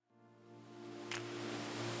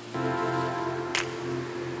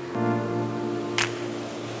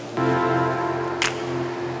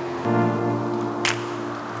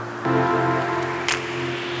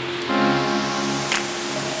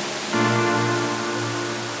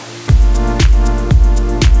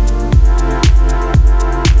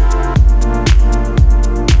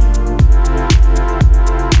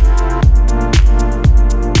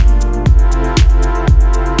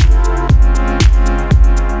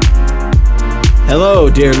Hello,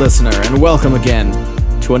 dear listener, and welcome again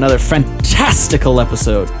to another fantastical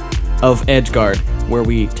episode of Edgeguard, where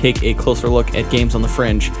we take a closer look at games on the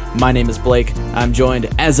fringe. My name is Blake. I'm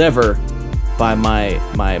joined, as ever, by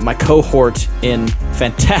my cohort in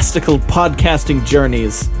fantastical podcasting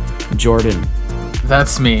journeys, Jordan.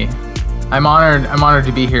 That's me. I'm honored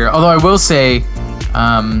to be here. Although I will say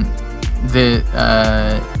that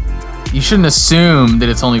you shouldn't assume that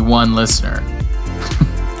it's only one listener.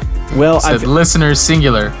 Well, so listeners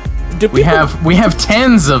singular. We have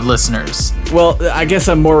tens of listeners. Well, I guess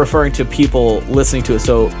I'm more referring to people listening to it.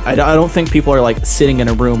 So I don't think people are like sitting in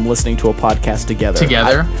a room listening to a podcast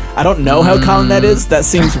together. I don't know how common that is. That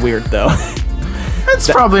seems weird, though. That's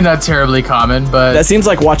probably not terribly common, but that seems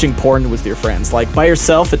like watching porn with your friends. Like by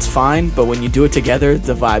yourself, it's fine, but when you do it together,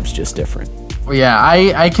 the vibe's just different. Well, yeah,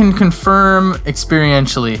 I can confirm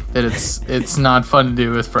experientially that it's not fun to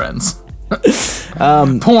do with friends.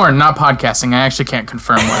 Porn, not podcasting. I actually can't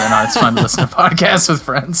confirm whether or not it's fun to listen to podcasts with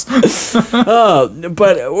friends.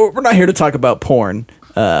 But we're not here to talk about porn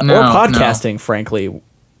or podcasting, frankly.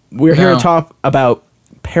 We're here to talk about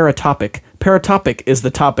Paratopic. Paratopic is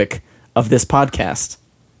the topic of this podcast.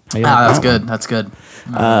 That's good. That's good.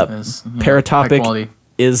 Paratopic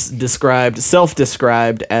is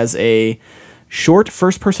self-described as a short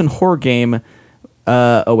first-person horror game.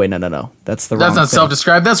 No. That's the wrong thing. That's not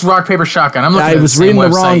self-described. That's rock, paper, shotgun. I'm looking at the was same reading the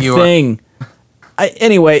wrong website thing.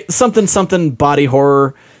 Anyway, something body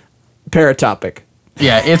horror Paratopic.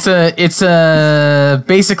 Yeah, it's a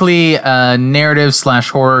basically a narrative /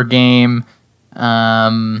 horror game.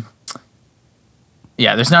 Yeah,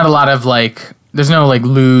 there's not a lot of there's no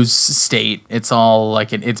lose state. It's all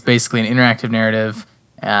it's basically an interactive narrative,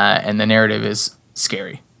 and the narrative is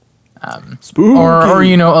scary. Or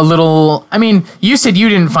a little. I mean, you said you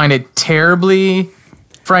didn't find it terribly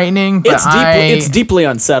frightening, but it's deeply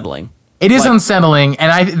unsettling. It is unsettling,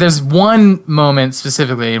 and there's one moment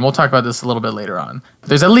specifically, and we'll talk about this a little bit later on.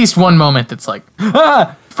 There's at least one moment that's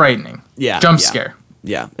frightening. Yeah, scare.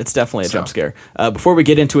 Yeah, it's definitely a jump scare. Before we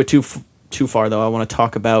get into it too far, though, I want to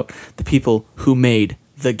talk about the people who made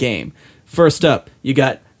the game. First up, you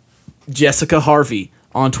got Jessica Harvey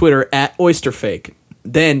on Twitter at Oysterfake.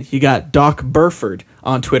 Then you got Doc Burford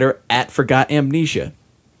on Twitter at Forget Amnesia.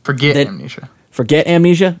 Forget Amnesia. Forget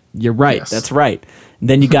Amnesia? You're right. Yes. That's right.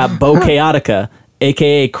 Then you got Bo Chaotica,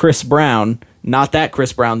 a.k.a. Chris Brown. Not that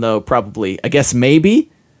Chris Brown, though, probably. I guess maybe.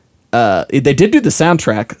 They did do the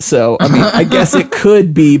soundtrack, so, I mean, I guess it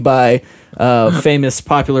could be by famous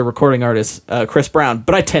popular recording artist Chris Brown,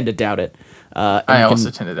 but I tend to doubt it. I also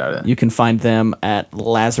tend to doubt it. You can find them at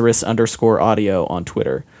Lazarus_audio on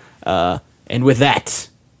Twitter. And with that,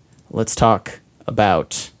 let's talk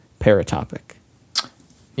about Paratopic.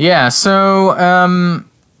 Yeah, so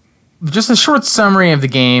just a short summary of the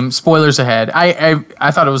game. Spoilers ahead.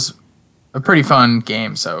 I thought it was a pretty fun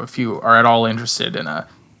game, so if you are at all interested in a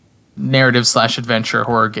narrative / adventure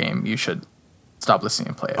horror game, you should stop listening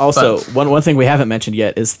and play it. Also, one thing we haven't mentioned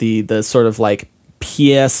yet is the sort of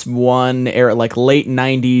PS1 era, late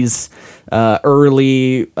 90s,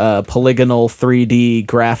 early polygonal 3D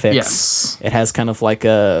graphics. Yes. It has kind of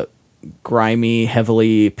a grimy,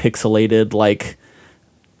 heavily pixelated,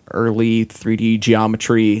 early 3D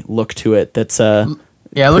geometry look to it. That's it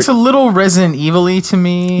looks a little Resident Evil-y to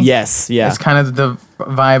me. Yes, yeah. It's kind of the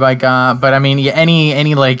vibe I got. But I mean, any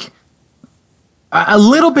a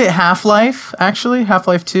little bit Half-Life, actually.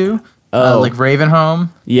 Half-Life 2. Ravenholm.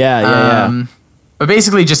 Yeah. But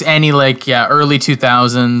basically just any early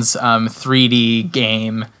 2000s 3D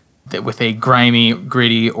game that with a grimy,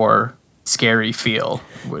 gritty, or scary feel.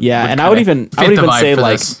 I would even say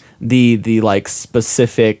the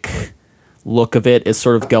specific look of it is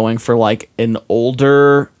sort of going for an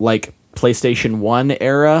older PlayStation 1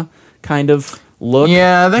 era kind of look.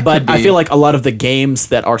 Yeah, that but could be. I feel a lot of the games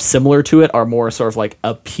that are similar to it are more sort of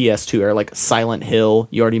a PS2 era, Silent Hill.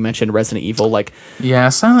 You already mentioned Resident Evil. Yeah,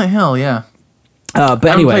 Silent Hill. Yeah. But I haven't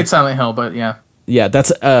anyway, played Silent Hill, but yeah. Yeah,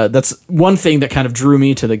 that's one thing that kind of drew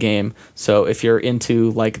me to the game. So if you're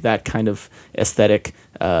into that kind of aesthetic,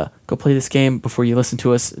 go play this game before you listen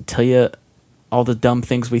to us tell you all the dumb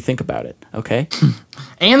things we think about it. Okay,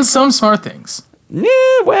 and some smart things. Yeah,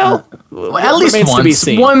 well, at least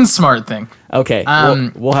one smart thing. Okay,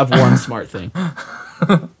 we'll have one smart thing.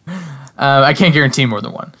 I can't guarantee more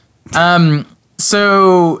than one.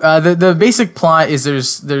 So the basic plot is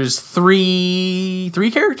there's three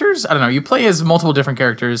characters. I don't know. You play as multiple different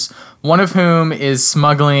characters. One of whom is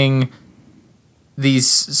smuggling these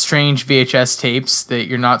strange VHS tapes that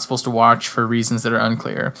you're not supposed to watch for reasons that are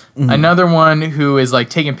unclear. Mm-hmm. Another one who is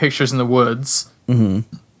taking pictures in the woods. Mm-hmm.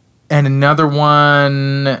 And another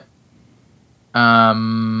one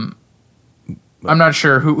I'm not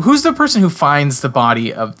sure who's the person who finds the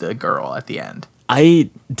body of the girl at the end. I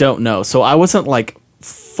don't know. So I wasn't like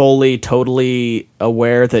fully, totally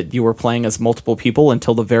aware that you were playing as multiple people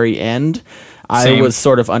until the very end. Same. I was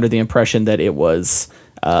sort of under the impression that it was.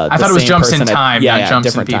 I thought it was jumps in time, not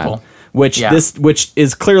jumps in people. Time. Which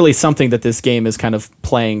is clearly something that this game is kind of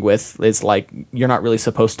playing with. Is like you're not really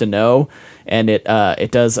supposed to know, and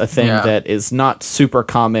it does a thing that is not super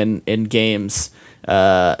common in games,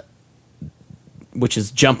 which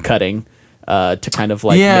is jump cutting, to kind of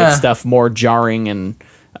like make stuff more jarring and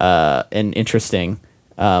interesting.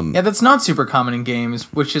 That's not super common in games,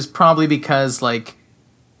 which is probably because like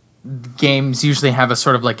games usually have a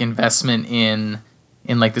sort of like investment in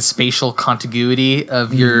like the spatial contiguity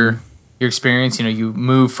of your experience. You know, you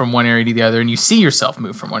move from one area to the other, and you see yourself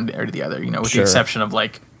move from one area to the other. You know, with the exception of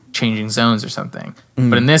like changing zones or something.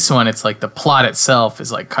 But in this one, it's like the plot itself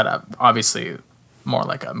is like cut up, obviously more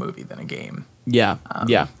like a movie than a game.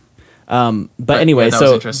 But anyway,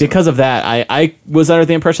 so because of that, I was under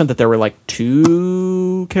the impression that there were like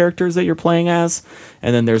 2 characters that you're playing as,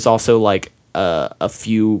 and then there's also like a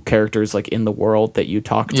few characters like in the world that you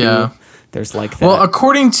talk to. Yeah. There's like that. Well,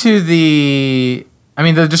 according to the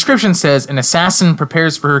description says an assassin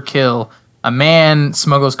prepares for her kill, a man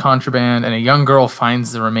smuggles contraband, and a young girl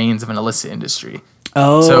finds the remains of an illicit industry.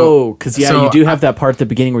 Oh, because you do have that part at the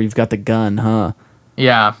beginning where you've got the gun, huh?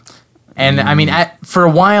 Yeah. And I mean, for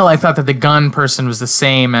a while, I thought that the gun person was the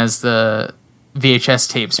same as the VHS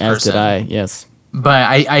tapes person. As did I, yes. But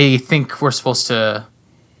I think we're supposed to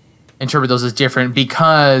interpret those as different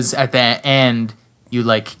because at the end, you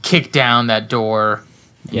like kick down that door,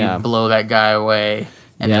 you blow that guy away,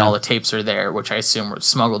 and then all the tapes are there, which I assume were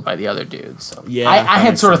smuggled by the other dudes. So I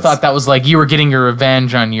had sort of thought that was like you were getting your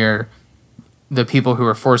revenge on the people who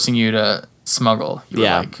were forcing you to smuggle. You were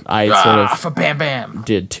like, I sort of bam bam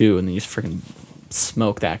did too, and then you just freaking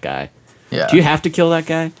smoke that guy. Yeah. Do you have to kill that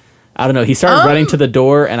guy? I don't know. He started running to the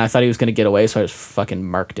door, and I thought he was going to get away, so I just fucking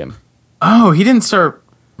marked him. Oh, he didn't start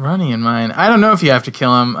running in mine. I don't know if you have to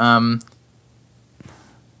kill him.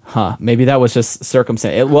 Maybe that was just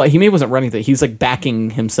circumstance. Well, he maybe wasn't running. He was like backing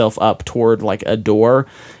himself up toward like a door,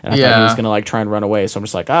 and I thought he was going to like try and run away. So I'm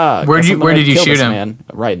just like, where did you shoot him? Man,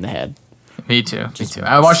 right in the head. Me too.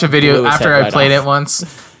 I watched a video after I played it once.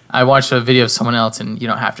 I watched a video of someone else, and you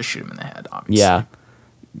don't have to shoot him in the head, obviously.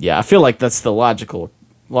 Yeah. I feel like that's the logical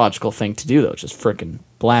thing to do, though. Just freaking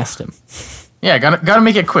blast him. Yeah, gotta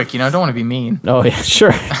make it quick. You know, don't want to be mean. Oh yeah,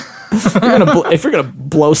 sure. If you're gonna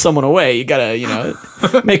blow someone away, you gotta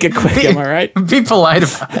make it quick. Am I right? Be polite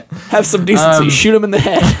about it. Have some decency. Shoot him in the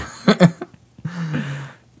head.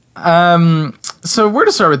 So where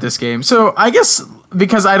to start with this game? So I guess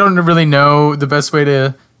because I don't really know the best way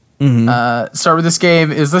to start with this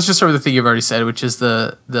game is let's just start with the thing you've already said, which is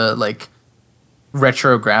the like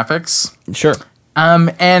retro graphics. Sure.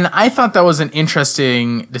 And I thought that was an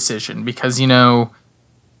interesting decision because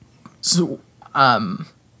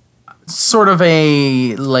sort of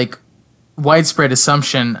a like widespread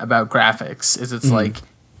assumption about graphics is it's like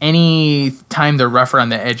any time they're rough around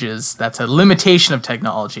the edges, that's a limitation of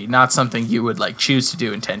technology, not something you would like choose to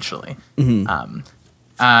do intentionally.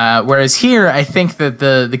 Whereas here, I think that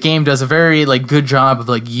the game does a very like good job of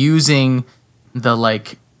like using the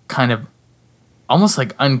like kind of almost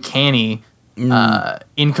like uncanny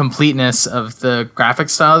incompleteness of the graphic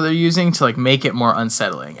style they're using to like make it more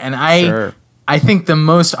unsettling. And I think the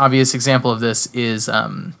most obvious example of this is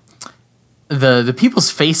the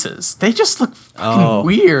people's faces. They just look fucking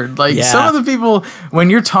weird. Like some of the people,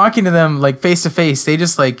 when you're talking to them like face to face, they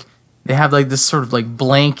just like they have like this sort of like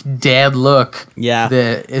blank dead look. Yeah,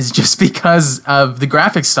 that is just because of the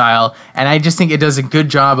graphic style. And I just think it does a good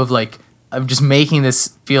job of just making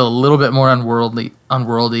this feel a little bit more unworldly, a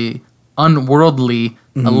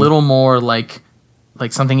little more like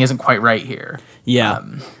something isn't quite right here. Yeah.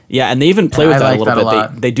 And they even play with that a little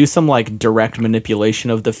bit. They do some like direct manipulation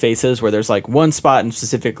of the faces where there's like one spot and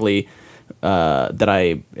specifically that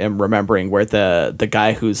I am remembering where the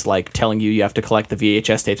guy who's like telling you have to collect the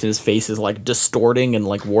VHS tapes and his face is like distorting and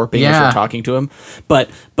like warping as you're talking to him. But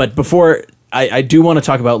before I do want to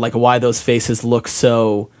talk about like why those faces look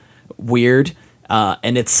so weird.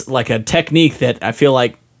 And it's like a technique that I feel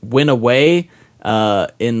like went away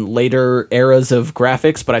in later eras of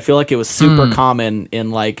graphics, but I feel like it was super common in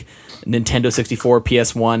like Nintendo 64,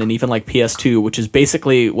 PS1, and even like PS2, which is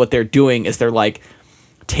basically what they're doing is they're like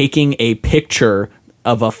taking a picture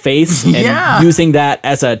of a face and using that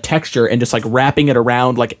as a texture and just like wrapping it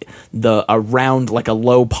around like a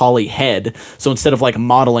low poly head. So instead of like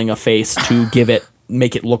modeling a face to give it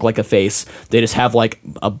make it look like a face. They just have like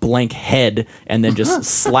a blank head and then just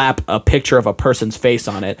slap a picture of a person's face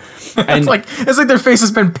on it. And it's like their face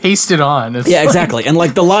has been pasted on. It's yeah, exactly. And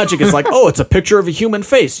like the logic is like, oh, it's a picture of a human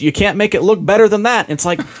face. You can't make it look better than that. It's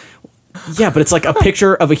like, yeah, but it's like a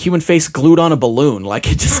picture of a human face glued on a balloon.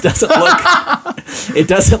 Like it just doesn't look, it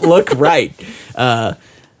doesn't look right.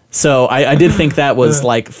 So I did think that was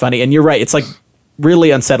like funny. And you're right. It's like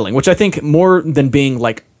really unsettling, which I think more than being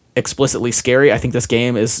like explicitly scary, I think this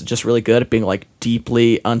game is just really good at being like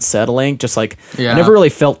deeply unsettling. Just like I never really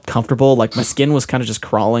felt comfortable. Like my skin was kind of just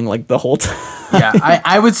crawling like the whole time. Yeah,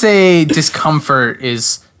 I would say discomfort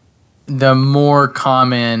is the more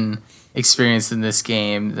common experience in this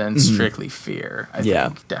game than strictly fear. I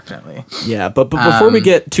think definitely. Yeah, but before we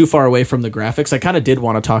get too far away from the graphics, I kind of did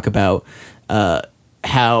want to talk about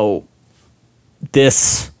how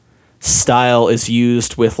this style is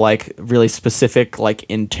used with like really specific like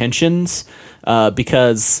intentions,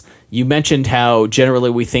 because you mentioned how generally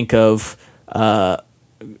we think of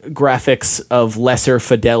graphics of lesser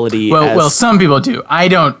fidelity. Well, some people do. I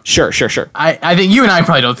don't. Sure. I think you and I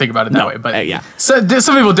probably don't think about it that way, but yeah. So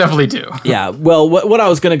some people definitely do. Yeah. Well, what I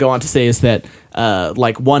was going to go on to say is that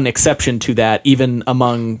like one exception to that, even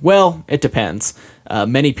among, well, it depends.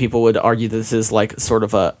 Many people would argue this is like sort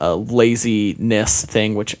of a laziness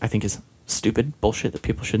thing, which I think is stupid bullshit that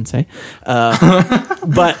people shouldn't say.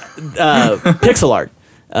 But pixel art,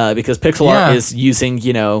 because pixel art is using,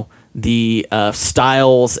 the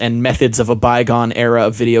styles and methods of a bygone era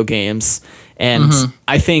of video games. And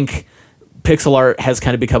I think pixel art has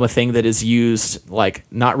kind of become a thing that is used like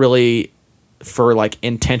not really for like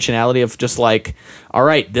intentionality of just like, all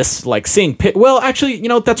right, this like seeing well, actually,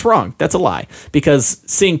 that's wrong. That's a lie, because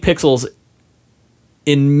seeing pixels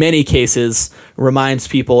in many cases reminds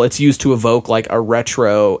people, it's used to evoke like a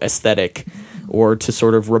retro aesthetic or to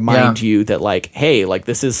sort of remind you that like, hey, like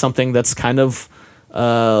this is something that's kind of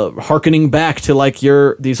harkening back to like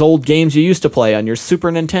these old games you used to play on your Super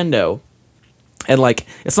Nintendo. And like,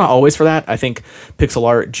 it's not always for that. I think pixel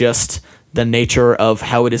art, just the nature of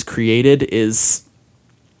how it is created, is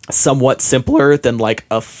somewhat simpler than like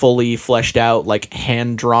a fully fleshed out, like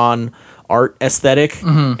hand-drawn art aesthetic,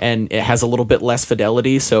 and it has a little bit less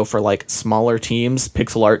fidelity. So for like smaller teams,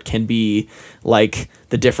 pixel art can be like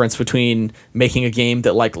the difference between making a game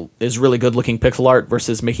that like is really good looking pixel art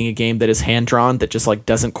versus making a game that is hand-drawn that just like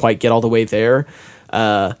doesn't quite get all the way there.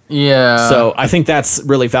 So I think that's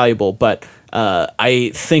really valuable, but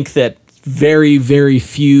I think that very, very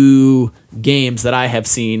few games that I have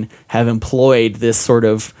seen have employed this sort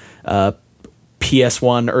of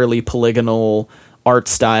PS1 early polygonal art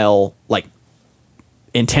style like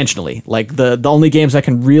intentionally. Like the only games I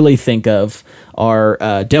can really think of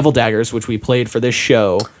are Devil Daggers, which we played for this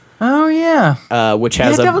show. Oh yeah, which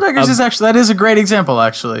has Devil Daggers is actually, that is a great example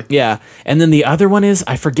actually. Yeah, and then the other one is,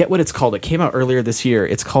 I forget what it's called. It came out earlier this year.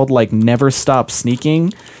 It's called like Never Stop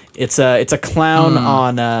Sneaking. It's a clown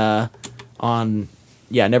on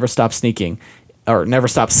Never Stop Sneaking, or Never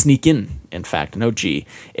Stop Sneakin'. In fact, no G.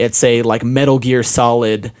 It's a like Metal Gear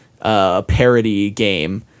Solid parody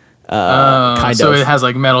game. Kind so of. it has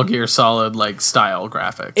like Metal Gear Solid like style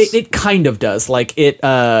graphics. It kind of does. Like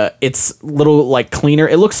it's little like cleaner.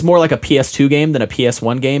 It looks more like a PS2 game than a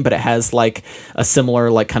PS1 game, but it has like a similar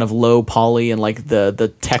like kind of low poly and like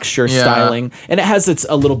the texture styling, and it has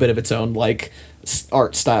a little bit of its own like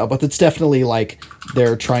art style, but it's definitely like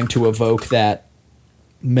they're trying to evoke that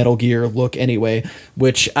Metal Gear look anyway,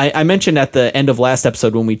 which I mentioned at the end of last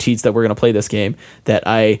episode when we teased that we're going to play this game, that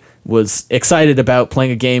I was excited about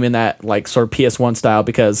playing a game in that like sort of PS1 style,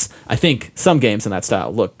 because I think some games in that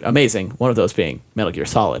style look amazing, one of those being Metal Gear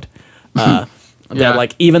Solid. That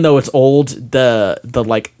like, even though it's old, the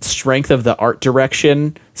like strength of the art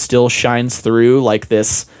direction still shines through, like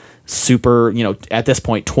this super, at this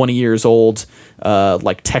point 20 years old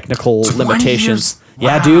like technical limitations.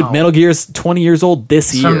 Yeah, wow. Dude, Metal Gear's 20 years old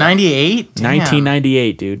this year. From 98?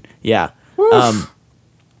 1998, dude. Yeah.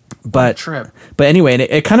 But trip. But anyway, and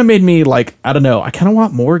it kind of made me like, I don't know, I kind of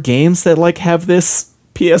want more games that like have this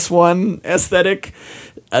PS1 aesthetic.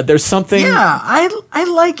 There's something. Yeah, I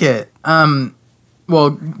like it.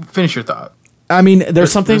 Well, finish your thought. I mean,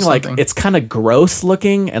 there's something like, it's kind of gross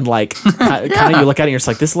looking, and like kind of you look at it and you're just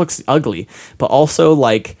like, this looks ugly, but also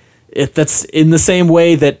like, that's in the same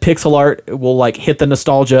way that pixel art will like hit the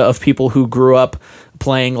nostalgia of people who grew up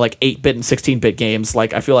playing like 8-bit and 16-bit games.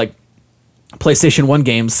 Like, I feel like PlayStation 1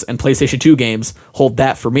 games and PlayStation 2 games hold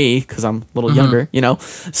that for me, because I'm a little younger,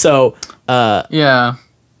 So yeah,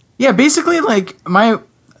 basically like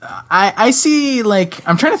I see, like,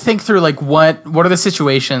 I'm trying to think through like what are the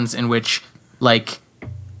situations in which like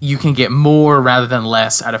you can get more rather than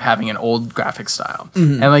less out of having an old graphic style.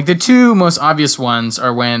 And like the two most obvious ones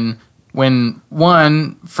are when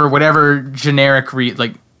one, for whatever generic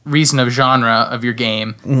reason of genre of your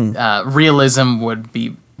game, realism would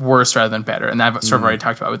be worse rather than better. And I've sort of already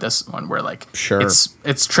talked about with this one where like it's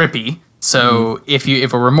trippy. So if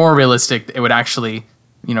it were more realistic, it would actually,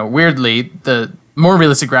 weirdly, the more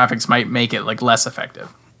realistic graphics might make it like less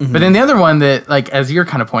effective. But then the other one that, like, as you're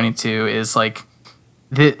kind of pointing to, is like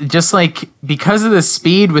just like because of the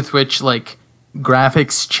speed with which like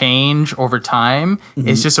graphics change over time,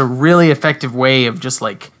 it's just a really effective way of just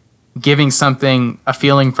like giving something a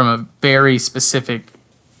feeling from a very specific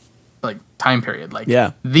like time period. Like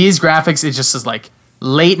these graphics, it just is like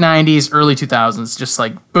late 90s, early 2000s, just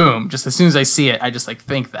like boom, just as soon as I see it, I just like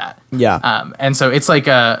think that. And so it's like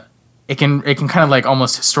it can kind of like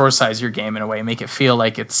almost historicize your game in a way, make it feel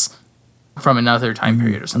like it's from another time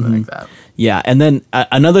period or something like that. Yeah, and then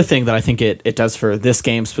another thing that I think it does for this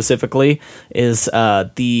game specifically is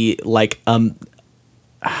the like I'm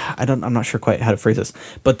not sure quite how to phrase this,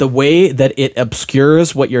 but the way that it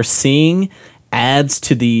obscures what you're seeing adds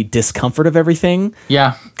to the discomfort of everything.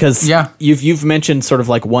 Yeah, because you've mentioned sort of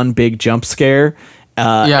like one big jump scare.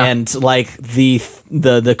 And like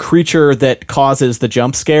the creature that causes the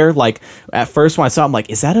jump scare, like at first when I saw it, I'm like,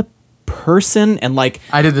 is that a person? And like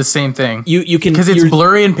I did the same thing. You can, because it's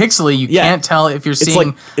blurry and pixely, you can't tell if you're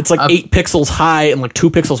seeing. It's like 8 pixels high and like 2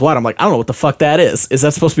 pixels wide. I'm like, I don't know what the fuck that is. Is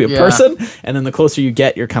that supposed to be a person? And then the closer you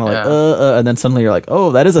get, you're kind of like and then suddenly you're like,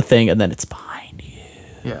 oh, that is a thing, and then it's behind you.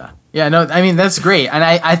 Yeah. No, I mean that's great, and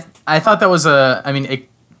I thought that was it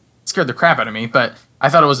scared the crap out of me, but I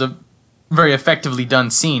thought it was a very effectively done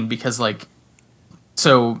scene because like,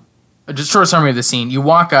 so just short summary of the scene, you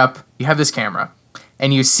walk up, you have this camera,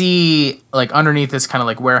 and you see like underneath this kind of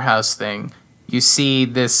like warehouse thing, you see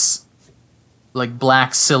this like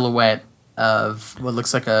black silhouette of what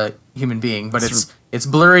looks like a human being, but it's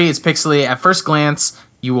blurry, it's pixely. At first glance,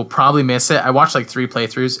 you will probably miss it. I watched like 3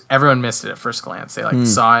 playthroughs. Everyone missed it at first glance. They like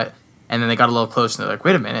saw it, and then they got a little closer and they're like,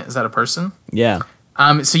 wait a minute, is that a person? Yeah.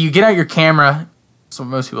 So you get out your camera. That's what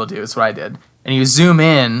most people do. It's what I did. And you zoom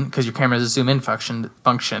in, because your camera has a zoom in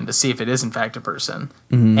function to see if it is in fact a person.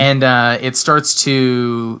 And it starts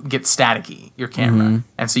to get staticky, your camera.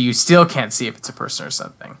 And so you still can't see if it's a person or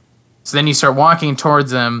something. So then you start walking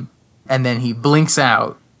towards him, and then he blinks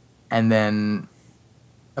out, and then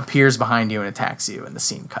appears behind you and attacks you, and the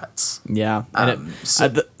scene cuts. Yeah. And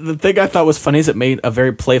the thing I thought was funny is it made a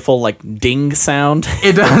very playful like ding sound.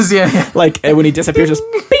 It does, yeah. Like when he disappears, just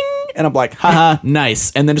bing. And I'm like, haha,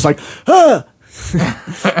 nice. And then just like,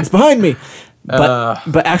 it's behind me.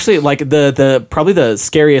 But actually, like the probably the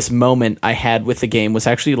scariest moment I had with the game was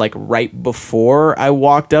actually like right before I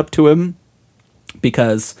walked up to him,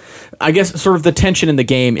 because I guess sort of the tension in the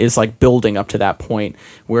game is like building up to that point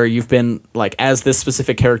where you've been like, as this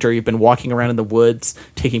specific character, you've been walking around in the woods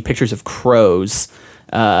taking pictures of crows,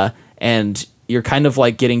 and you're kind of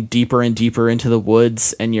like getting deeper and deeper into the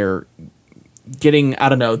woods, and you're getting, I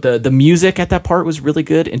don't know, the music at that part was really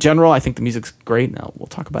good. In general, I think the music's great. Now we'll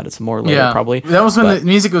talk about it some more later, probably. That was when the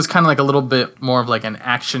music was kind of like a little bit more of like an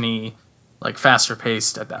action-y, like faster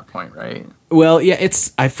paced at that point, right? Well, yeah,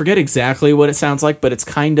 I forget exactly what it sounds like, but it's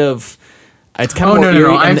kind of more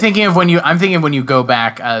no. I'm thinking of when you go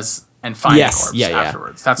back and find the corpse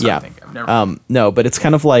afterwards. That's what I'm thinking. No, but it's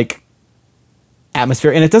kind of like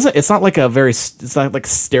atmosphere, and it's not like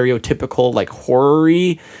stereotypical like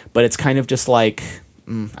horror-y, but it's kind of just like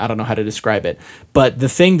I don't know how to describe it. But the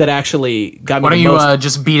thing that actually got me, why don't you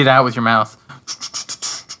just beat it out with your mouth?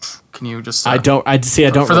 Can you just I don't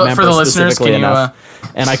remember for the listeners, specifically enough.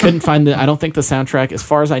 And I couldn't find I don't think the soundtrack, as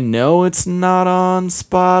far as I know, it's not on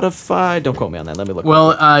Spotify. Don't quote me on that. Let me look.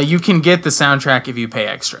 Well, you can get the soundtrack if you pay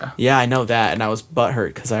extra. Yeah, I know that, and I was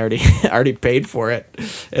butthurt because I already paid for it,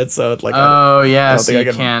 and so it's like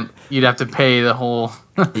you can't. You'd have to pay the whole.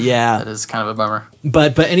 Yeah, that is kind of a bummer.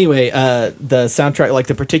 But anyway, the soundtrack, like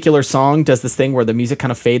the particular song, does this thing where the music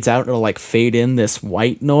kind of fades out and it'll like fade in this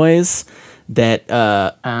white noise.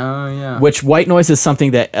 Which white noise is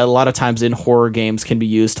something that a lot of times in horror games can be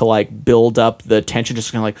used to like build up the tension,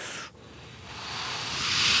 just kind of like,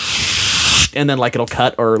 and then like it'll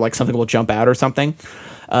cut or like something will jump out or something.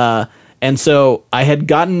 And so I had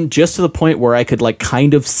gotten just to the point where I could like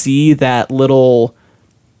kind of see that little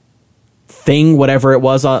thing, whatever it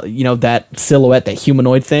was, that silhouette, that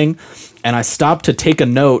humanoid thing. And I stopped to take a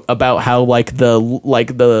note about how like the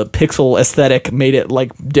pixel aesthetic made it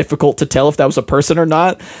like difficult to tell if that was a person or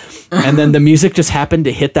not. And then the music just happened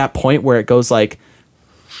to hit that point where it goes like,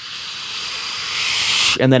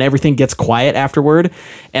 and then everything gets quiet afterward,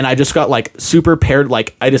 and I just got like super paired,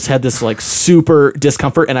 like I just had this like super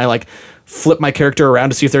discomfort, and I like flipped my character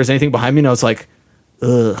around to see if there was anything behind me, and I was like,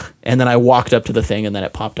 ugh. And then I walked up to the thing, and then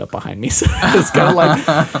it popped up behind me. So it's kind of like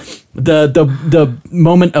the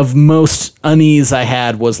moment of most unease I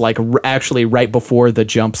had was like actually right before the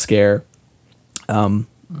jump scare. But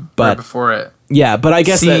right before it. Yeah, but I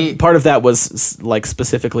guess that part of that was like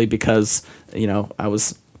specifically because, you know, I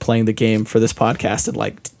was playing the game for this podcast and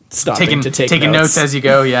like stopping to take taking notes as you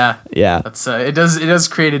go. Yeah. Yeah. That's it does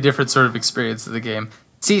create a different sort of experience of the game.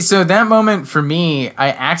 See, so that moment for me, I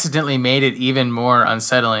accidentally made it even more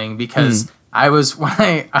unsettling because I was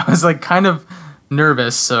like kind of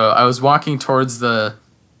nervous, so I was walking towards the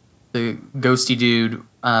ghosty dude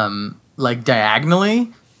like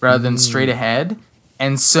diagonally rather than straight ahead.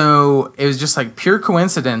 And so it was just like pure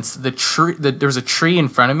coincidence. There was a tree in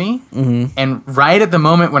front of me, and right at the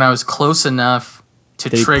moment when I was close enough to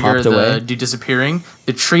trigger the dude disappearing,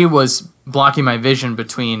 the tree was blocking my vision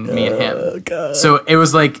between me and him. God. So it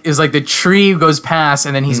was like the tree goes past,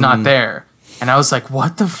 and then he's not there, and I was like,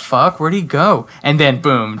 "What the fuck? Where'd he go?" And then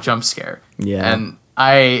boom, jump scare. Yeah. And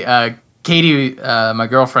Katie, my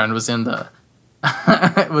girlfriend, was in the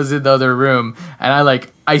other room, and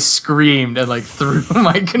I screamed and like threw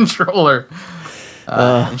my controller.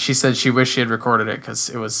 And she said she wished she had recorded it because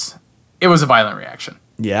it was a violent reaction.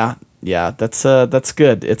 Yeah, that's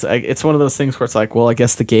good. It's one of those things where it's like, well, I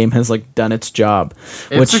guess the game has like done its job.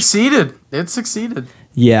 It succeeded.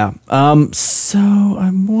 Yeah. So I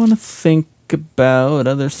want to think about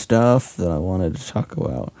other stuff that I wanted to talk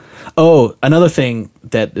about. Oh, another thing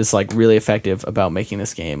that is like really effective about making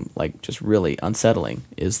this game like just really unsettling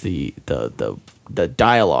is the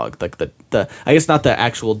dialogue, like the I guess not the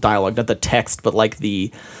actual dialogue, not the text, but like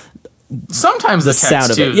sometimes the text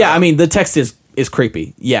sound of too, it. Yeah, I mean the text is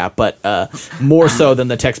creepy. Yeah, but more so than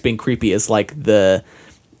the text being creepy is like I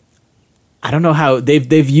don't know how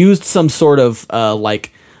they've used some sort of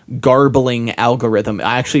like garbling algorithm.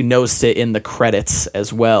 I actually noticed it in the credits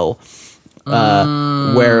as well,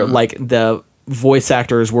 where like the voice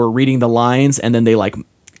actors were reading the lines and then they like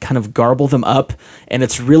kind of garble them up, and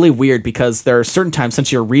it's really weird because there are certain times,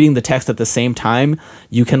 since you're reading the text at the same time,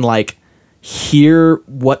 you can like hear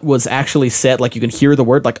what was actually said. Like you can hear the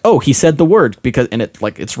word, like, oh, he said the word, because and it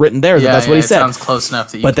like it's written there that that's what he said. Sounds close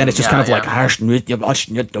enough that but then it's just kind of like, and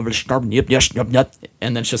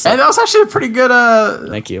then it's just like, and that was actually a pretty good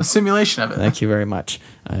thank you simulation of it. Thank you very much.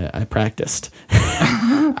 I practiced.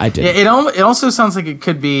 I did. Yeah, it also sounds like it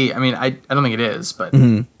could be. I mean, I don't think it is, but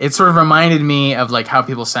it sort of reminded me of like how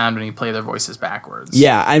people sound when you play their voices backwards.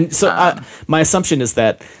 Yeah, my assumption is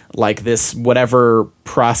that like this whatever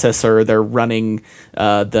processor they're running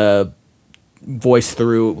the voice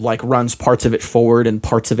through like runs parts of it forward and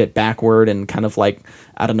parts of it backward and kind of like,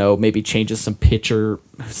 I don't know, maybe changes some pitch or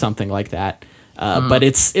something like that. But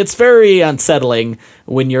it's very unsettling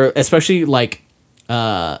when you're, especially like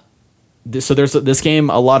so there's this game,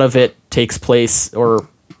 a lot of it takes place, or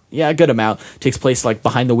a good amount takes place like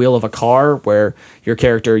behind the wheel of a car, where your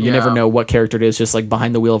character, you never know what character it is, just like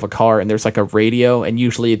behind the wheel of a car, and there's like a radio, and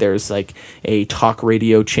usually there's like a talk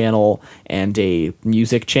radio channel and a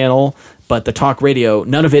music channel, but the talk radio,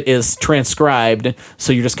 none of it is transcribed,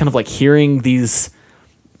 so you're just kind of like hearing these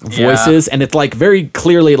voices, and it's like very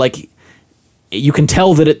clearly like you can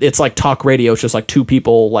tell that it's like talk radio. It's just like two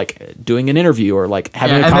people like doing an interview or like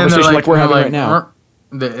having a conversation like we're having right now.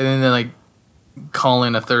 And then they like call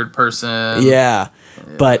in a third person. Yeah.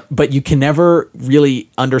 But you can never really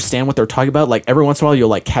understand what they're talking about. Like every once in a while you'll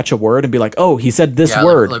like catch a word and be like, oh, he said this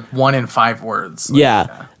word. Like 1 in 5 words. Like,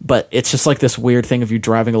 yeah. But it's just like this weird thing of you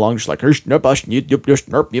driving along, just like, and you're just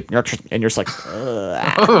like,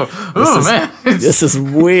 man. This is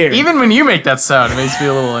weird. Even when you make that sound, it makes me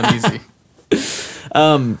a little uneasy.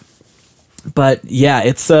 But yeah,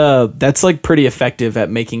 it's that's like pretty effective at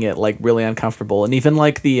making it like really uncomfortable. And even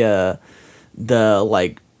like the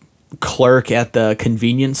like clerk at the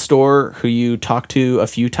convenience store who you talk to a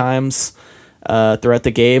few times throughout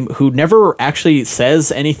the game, who never actually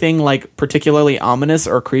says anything like particularly ominous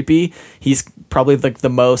or creepy. He's probably like the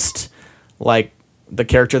most like the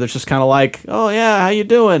character that's just kind of like, oh yeah, how you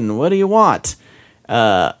doing? What do you want?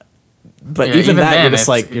 But even that, then, you're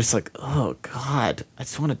just like, oh god, I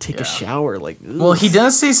just want to take a shower. Like, ugh. Well, he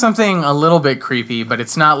does say something a little bit creepy, but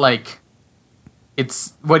it's not like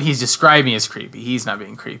it's what he's describing is creepy. He's not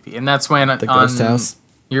being creepy, and that's when the ghost house.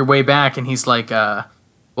 You're way back, and he's like,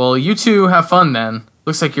 well, you two have fun then.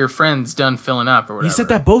 Looks like your friend's done filling up or whatever. He said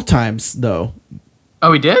that both times though.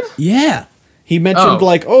 Oh, he did? Yeah, he mentioned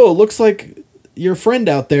like, oh, it looks like your friend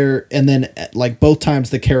out there, and then like both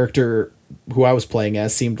times the character who I was playing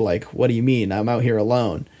as seemed like, what do you mean? I'm out here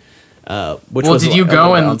alone. Which well, was did you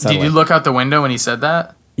go and did you look out the window when he said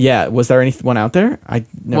that? Yeah, was there anyone out there? I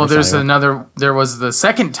never Well, there's saw another. There was the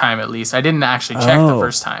second time at least. I didn't actually check the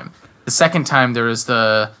first time. The second time there was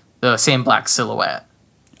the same black silhouette.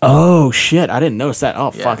 Oh shit! I didn't notice that. Oh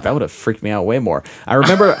fuck! That would have freaked me out way more. I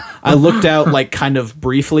remember I looked out like kind of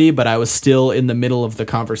briefly, but I was still in the middle of the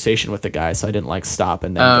conversation with the guy, so I didn't like stop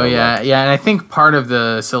and then. Oh yeah, look. Yeah, and I think part of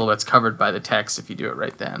the silhouette's covered by the text if you do it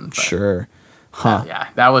right then. But, sure. Huh. Yeah,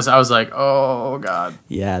 that was. I was like, oh god.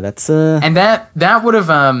 Yeah, that's And that would have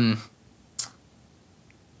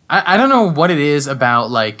I don't know what it is about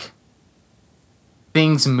like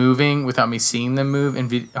things moving without me seeing them move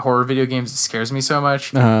in horror video games. It scares me so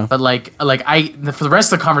much. But like for the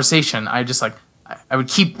rest of the conversation, I just like I would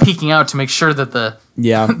keep peeking out to make sure that the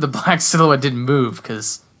the black silhouette didn't move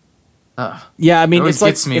because. Yeah, I mean it's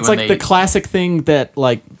like the classic thing that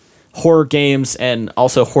like horror games and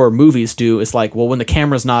also horror movies do is like, well, when the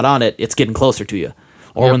camera's not on it, it's getting closer to you,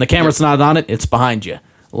 or when the camera's not on it, it's behind you.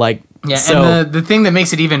 Like and the thing that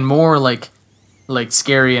makes it even more like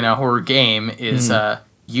scary in a horror game is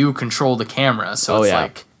you control the camera, so it's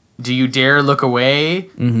like, do you dare look away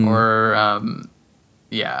or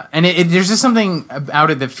and there's just something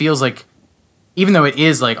about it that feels like, even though it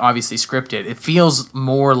is like obviously scripted, it feels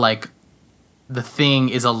more like the thing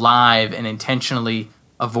is alive and intentionally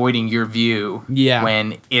avoiding your view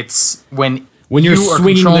when you're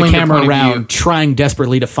swinging the camera around trying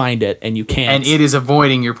desperately to find it and you can't, and it is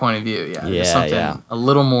avoiding your point of view. There's something a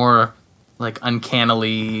little more like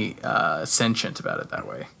uncannily sentient about it that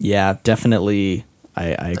way. Definitely. I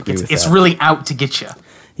agree with that. It's really out to get you.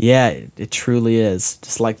 It truly is,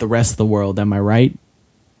 just like the rest of the world. Am I right?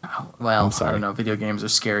 Well, I'm sorry. I don't know, video games are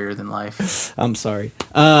scarier than life. I'm sorry.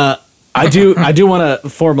 I do want to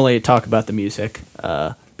formally talk about the music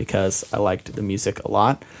because I liked the music a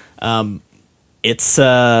lot. It's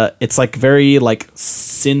like very like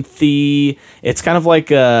synthy. It's kind of like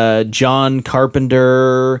John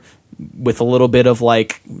Carpenter with a little bit of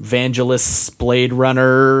like Vangelis Blade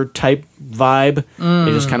Runner type vibe.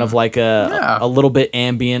 It's just kind of like a little bit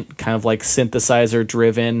ambient, kind of like synthesizer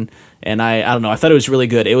driven. And I don't know, I thought it was really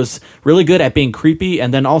good. It was really good at being creepy.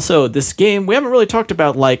 And then also this game, we haven't really talked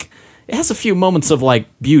about, like, it has a few moments of like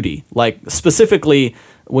beauty, like specifically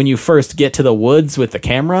when you first get to the woods with the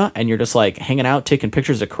camera and you're just like hanging out, taking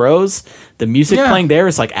pictures of crows. The music playing there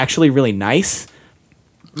is like actually really nice.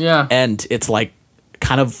 Yeah. And it's like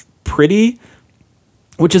kind of pretty,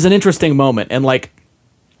 which is an interesting moment. And like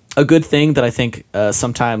a good thing that I think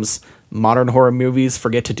sometimes modern horror movies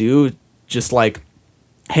forget to do, just like,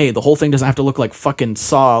 hey, the whole thing doesn't have to look like fucking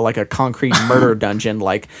Saw, like a concrete murder dungeon.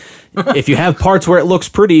 Like, if you have parts where it looks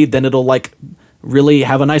pretty, then it'll like really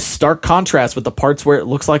have a nice stark contrast with the parts where it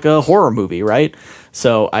looks like a horror movie, right?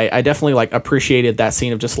 So I definitely like appreciated that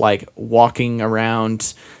scene of just like walking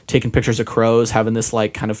around, taking pictures of crows, having this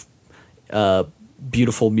like kind of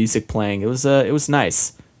beautiful music playing. It was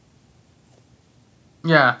nice.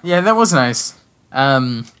 Yeah, that was nice.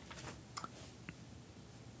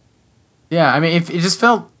 Yeah, I mean, it just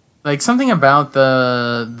felt like something about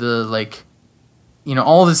the like, you know,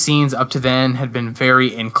 all the scenes up to then had been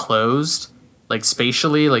very enclosed, like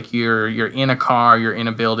spatially, like you're in a car, you're in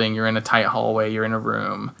a building, you're in a tight hallway, you're in a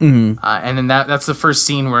room, and then that's the first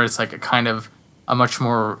scene where it's like a kind of a much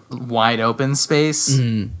more wide open space,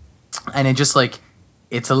 and it just like,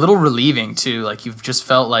 it's a little relieving too. Like you've just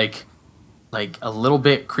felt like a little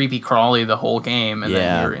bit creepy crawly the whole game, and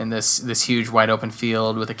then you're in this huge wide open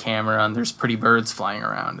field with a camera and there's pretty birds flying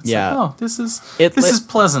around. It's like, oh, this is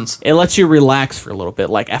pleasant. It lets you relax for a little bit.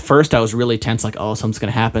 Like at first I was really tense, like, oh, something's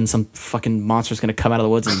gonna happen, some fucking monster's gonna come out of the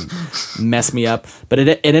woods and mess me up. But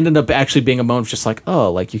it ended up actually being a moment of just like,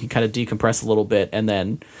 oh, like you can kind of decompress a little bit, and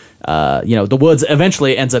then you know, the woods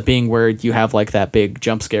eventually ends up being where you have like that big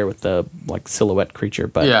jump scare with the like silhouette creature.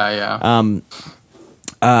 But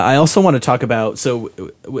I also want to talk about, so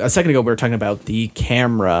a second ago we were talking about the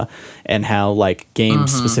camera and how like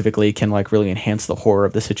games specifically can like really enhance the horror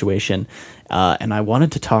of the situation. And I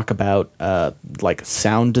wanted to talk about like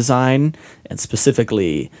sound design and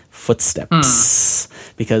specifically footsteps,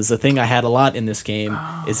 because the thing I had a lot in this game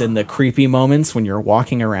is in the creepy moments when you're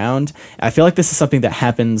walking around. I feel like this is something that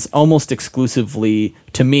happens almost exclusively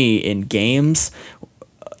to me in games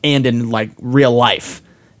and in like real life.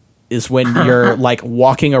 Is when you're like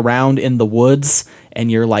walking around in the woods and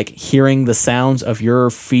you're like hearing the sounds of your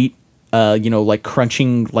feet, you know, like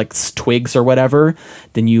crunching like twigs or whatever.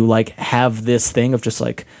 Then you like have this thing of just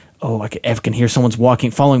like, oh, I can hear someone's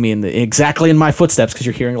following me exactly in my footsteps, because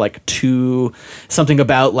you're hearing like something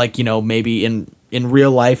about like, you know, maybe in in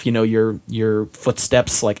real life, you know, your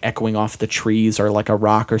footsteps like echoing off the trees or like a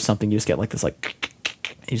rock or something. You just get like this like,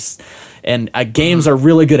 games are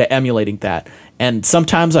really good at emulating that. And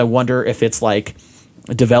sometimes I wonder if it's like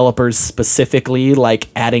developers specifically like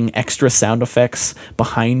adding extra sound effects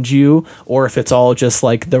behind you, or if it's all just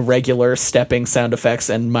like the regular stepping sound effects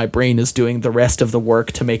and my brain is doing the rest of the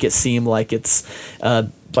work to make it seem like it's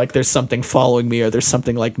like there's something following me or there's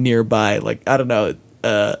something like nearby. Like, I don't know.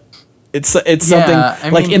 It's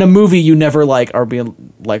something like in a movie you never like are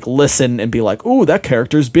being like listen and be like, ooh, that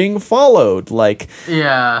character's being followed. Like,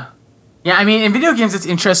 yeah. I mean, in video games it's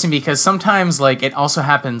interesting because sometimes like it also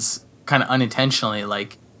happens kind of unintentionally,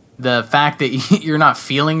 like the fact that you're not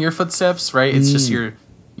feeling your footsteps, right? It's just your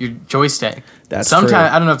joystick. That's sometimes true.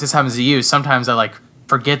 I don't know if this happens to you. Sometimes I like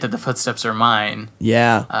forget that the footsteps are mine.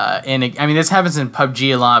 Yeah. I mean, this happens in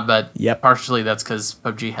PUBG a lot, but partially that's because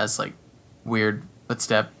PUBG has like weird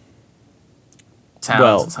footstep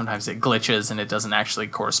sounds, and sometimes it glitches and it doesn't actually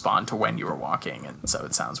correspond to when you were walking, and so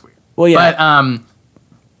it sounds weird. Well, yeah.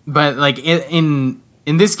 But like in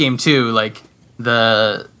this game too, like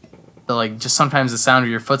the like just sometimes the sound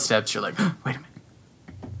of your footsteps, you're like, oh, wait a minute,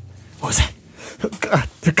 what was that? Oh God,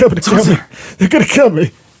 they're coming to kill me. They're gonna kill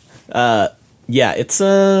me. Yeah, it's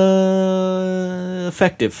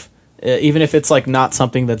effective, even if it's like not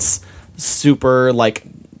something that's super like,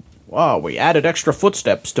 wow, we added extra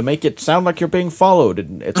footsteps to make it sound like you're being followed,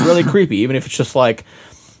 and it's really creepy. Even if it's just like,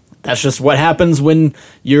 that's just what happens when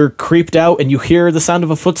you're creeped out and you hear the sound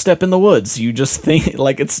of a footstep in the woods. You just think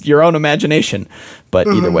like it's your own imagination, but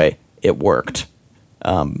either way, it worked.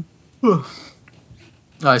 I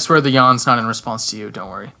swear the yawn's not in response to you. Don't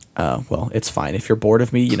worry. Well, it's fine. If you're bored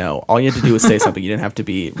of me, you know, all you had to do was say something. You didn't have to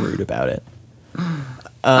be rude about it.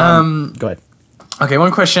 Go ahead. Okay,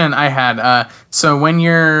 one question I had. So when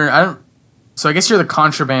so I guess you're the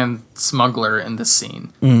contraband smuggler in this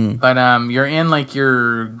scene, but you're in like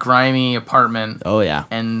your grimy apartment. Oh yeah.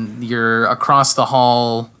 And your across the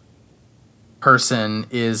hall person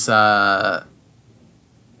is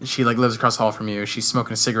she like lives across the hall from you. She's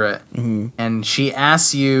smoking a cigarette, and she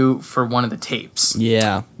asks you for one of the tapes.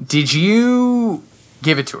 Yeah. Did you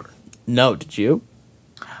give it to her? No, did you?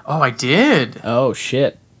 Oh, I did. Oh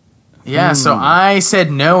shit. Yeah, so I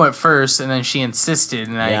said no at first, and then she insisted,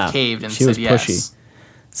 and I caved and said yes. Pushy.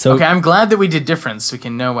 So okay, I'm glad that we did difference, so we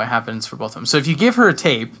can know what happens for both of them. So if you give her a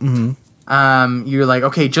tape, you're like,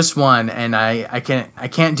 okay, just one, and I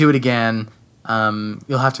can't do it again.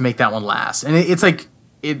 You'll have to make that one last, and it's like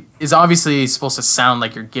it is obviously supposed to sound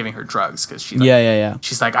like you're giving her drugs because she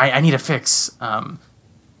she's like, I need a fix.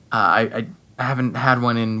 I haven't had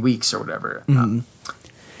one in weeks or whatever.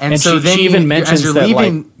 And so then she even mentions that,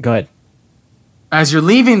 leaving, like, go ahead. As you're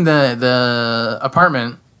leaving the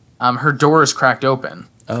apartment, her door is cracked open.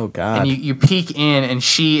 Oh, God. And you peek in, and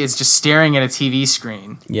she is just staring at a TV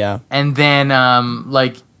screen. Yeah. And then,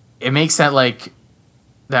 like, it makes that, like,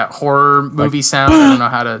 that horror movie like, sound. I don't know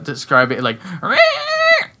how to describe it. Like,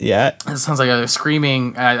 yeah. It sounds like a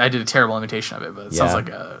screaming. I did a terrible imitation of it, but it sounds like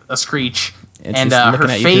a screech. And her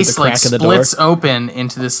face, like, splits open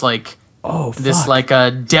into this, like, this like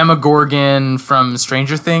a Demogorgon from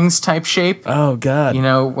Stranger Things type shape. Oh God! You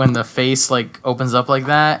know when the face like opens up like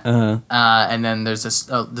that, and then there's this.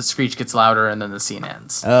 The screech gets louder, and then the scene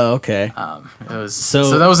ends. Oh, okay. It was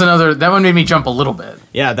so that was another. That one made me jump a little bit.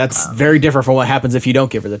 Yeah, that's very different from what happens if you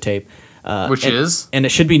don't give her the tape. And it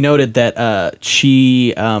should be noted that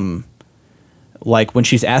she like when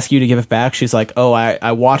she's asked you to give it back, she's like, "Oh,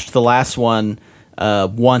 I watched the last one."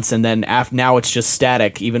 Once, and then now it's just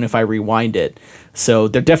static even if I rewind it. So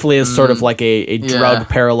there definitely is sort of like a drug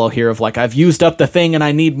parallel here of like, I've used up the thing and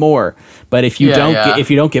I need more. But if you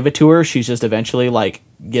don't give it to her, she's just eventually like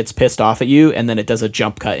gets pissed off at you, and then it does a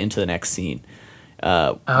jump cut into the next scene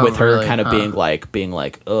with her really? Kind of being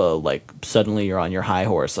like oh, like suddenly you're on your high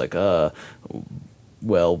horse, like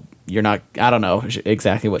well, you're not. I don't know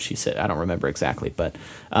exactly what she said. I don't remember exactly, but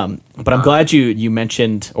I'm glad you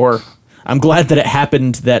mentioned, or I'm glad that it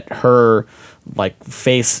happened that her like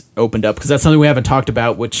face opened up, because that's something we haven't talked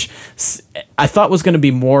about, which I thought was going to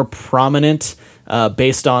be more prominent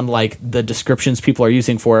based on like the descriptions people are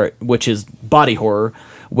using for it, which is body horror,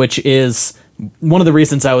 which is one of the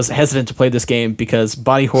reasons I was hesitant to play this game, because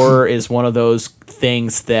body horror is one of those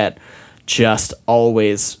things that just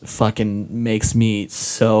always fucking makes me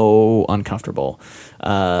so uncomfortable.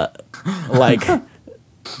 Like...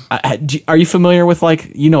 are you familiar with,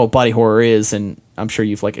 like, you know what body horror is, and I'm sure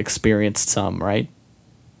you've like experienced some, right?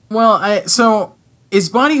 Well, so is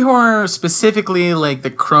body horror specifically like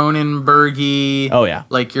the Cronenberg-y, oh yeah,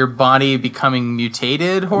 like your body becoming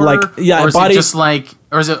mutated horror? Like, yeah, or is it just like,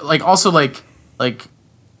 or is it like also like like,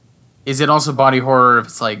 is it also body horror if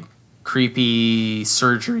it's like creepy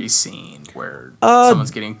surgery scene where someone's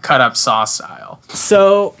getting cut up Saw style?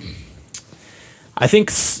 So I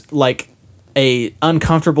think like a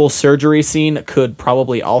uncomfortable surgery scene could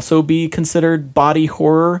probably also be considered body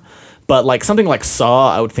horror, but like something like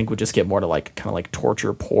Saw, I would think would just get more to like kind of like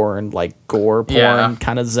torture porn, like gore porn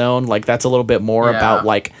kind of zone. Like that's a little bit more about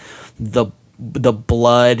like the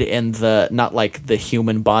blood and the not like the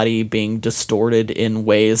human body being distorted in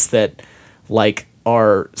ways that like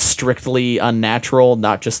are strictly unnatural,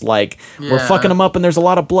 not just like we're fucking them up and there's a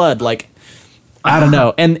lot of blood. Like I don't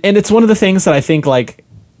know, and it's one of the things that I think like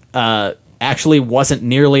actually wasn't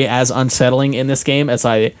nearly as unsettling in this game as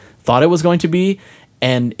I thought it was going to be,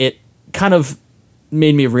 and it kind of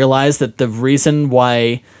made me realize that the reason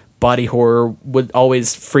why body horror would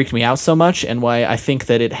always freak me out so much and why I think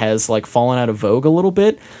that it has like fallen out of vogue a little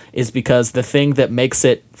bit is because the thing that makes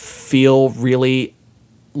it feel really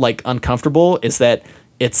like uncomfortable is that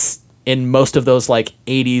it's in most of those like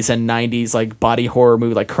 80s and 90s like body horror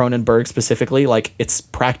movie, like Cronenberg specifically, like it's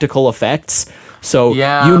practical effects. So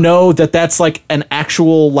you know that that's like an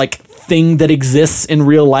actual like thing that exists in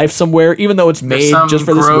real life somewhere, even though it's made just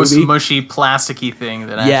for this movie. Gross, mushy, plasticky thing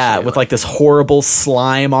that actually, with like this horrible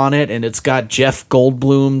slime on it, and it's got Jeff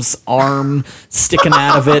Goldblum's arm sticking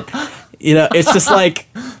out of it. You know, it's just like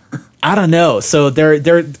I don't know. So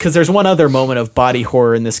there because there's one other moment of body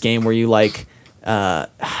horror in this game where you like I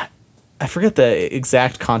forget the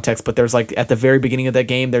exact context, but there's like at the very beginning of that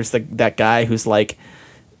game, there's that guy who's like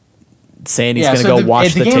saying he's gonna go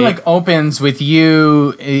watch the tape. The game like opens with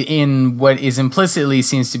you in what is implicitly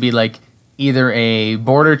seems to be like either a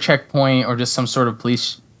border checkpoint or just some sort of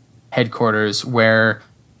police headquarters where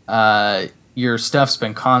your stuff's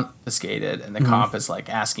been confiscated and the cop is like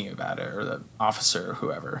asking you about it, or the officer or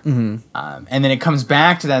whoever. And then it comes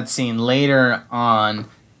back to that scene later on.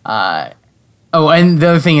 And the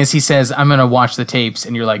other thing is he says, I'm going to watch the tapes.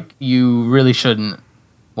 And you're like, you really shouldn't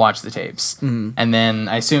watch the tapes. And then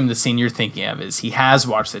I assume the scene you're thinking of is he has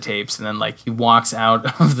watched the tapes. And then like he walks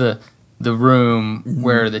out of the room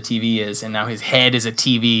where the TV is. And now his head is a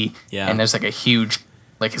TV. Yeah. And there's like a huge,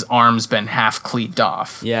 like his arm's been half cleaved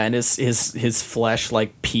off. Yeah. And his flesh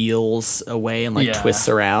like peels away and like twists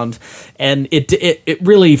around. And it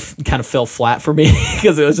really kind of fell flat for me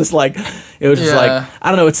because it was just like, I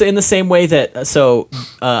don't know. It's in the same way that,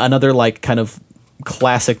 another like kind of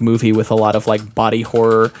classic movie with a lot of like body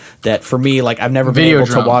horror that for me, like I've never been able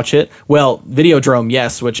to watch it. Well, Videodrome,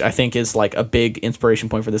 yes, which I think is like a big inspiration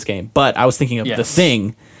point for this game. But I was thinking of The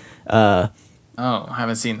Thing. Oh, I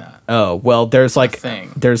haven't seen that. Oh, well, there's like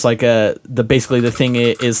basically the Thing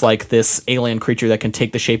is like this alien creature that can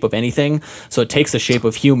take the shape of anything. So it takes the shape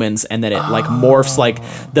of humans and then it like morphs like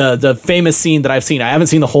the famous scene that I've seen. I haven't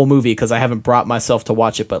seen the whole movie because I haven't brought myself to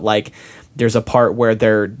watch it, but like there's a part where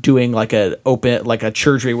they're doing like a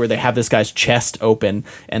surgery where they have this guy's chest open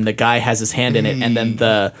and the guy has his hand in it and then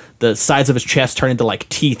the sides of his chest turn into like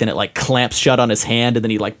teeth and it like clamps shut on his hand and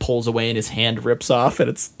then he like pulls away and his hand rips off and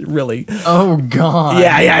it's really god.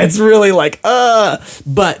 Yeah, it's really like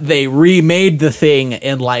but they remade The Thing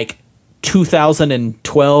in like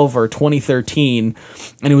 2012 or 2013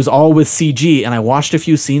 and it was all with CG and I watched a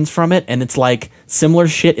few scenes from it and it's like similar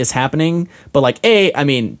shit is happening, but like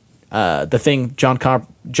The Thing, John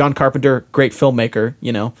Carpenter, great filmmaker,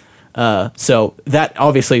 you know. So that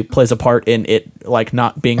obviously plays a part in it like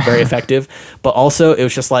not being very effective, but also it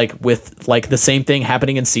was just like with like the same thing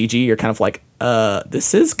happening in CG, you're kind of like,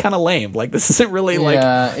 this is kind of lame. Like this isn't really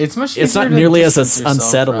it's not nearly as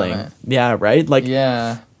unsettling. Yeah, right? Like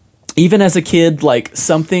even as a kid, like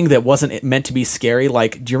something that wasn't meant to be scary,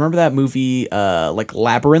 like do you remember that movie like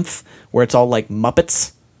Labyrinth where it's all like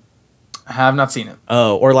Muppets? I have not seen it.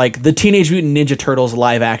 Oh, or like the Teenage Mutant Ninja Turtles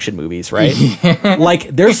live action movies, right? Like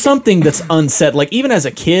there's something that's unset. Like even as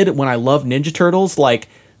a kid, when I loved Ninja Turtles, like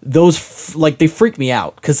those like they freak me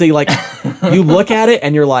out because they like you look at it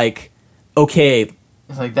and you're like, okay,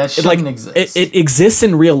 it's like that shouldn't exist. It exists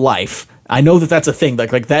in real life. I know that that's a thing.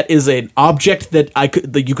 Like that is an object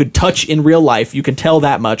that you could touch in real life. You can tell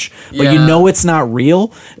that much, but you know it's not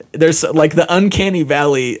real. There's like the uncanny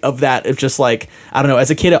valley of that. It's just like I don't know.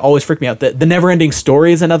 As a kid, it always freaked me out. The Never-Ending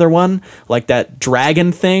Story is another one, like that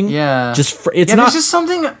dragon thing. Yeah, it's not. There's just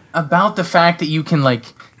something about the fact that you can like.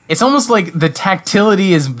 It's almost like the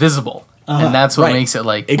tactility is visible, and that's what makes it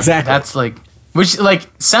like exactly. That's like which like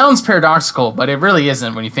sounds paradoxical, but it really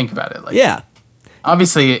isn't when you think about it. Like yeah.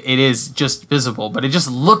 obviously it is just visible, but it just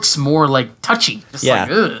looks more like touchy. Just Yeah,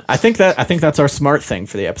 like, ugh. I think that's our smart thing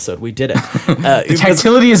for the episode. We did it. The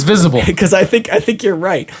tactility is visible. Because I think you're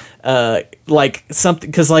right. Like something,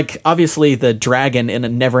 because like obviously the dragon in a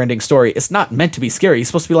never-ending story, it's not meant to be scary. He's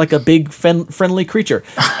supposed to be like a big friendly creature,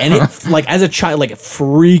 and it like as a child, like it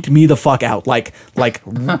freaked me the fuck out. Like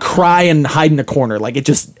cry and hide in a corner. Like it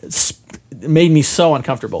just made me so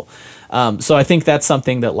uncomfortable. So I think that's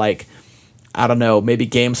something that like, I don't know, maybe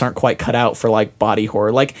games aren't quite cut out for like body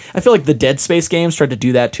horror. Like I feel like the Dead Space games tried to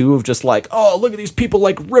do that too, of just like, oh, look at these people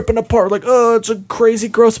like ripping apart, like, oh, it's a crazy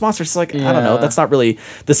gross monster. It's like, I don't know, that's not really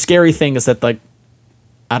the scary thing. Is that like,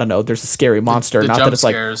 I don't know, there's a scary monster, not that it's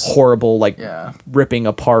scares. Like horrible, like ripping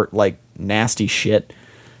apart like nasty shit.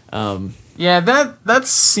 Yeah, that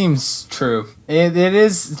seems true. It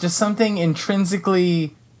is just something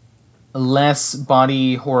intrinsically less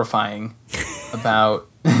body horrifying about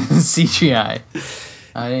CGI.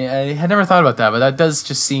 I had never thought about that, but that does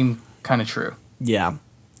just seem kind of true. Yeah.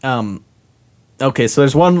 Okay, so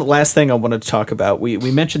there's one last thing I wanted to talk about. We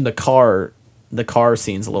mentioned the car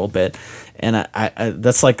scenes a little bit, and I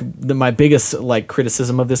that's like my biggest like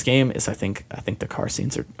criticism of this game is I think the car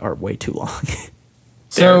scenes are way too long.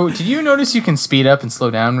 So, did you notice you can speed up and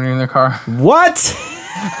slow down when you're in the car? What?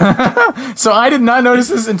 So I did not notice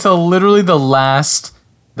this until literally the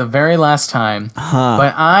very last time.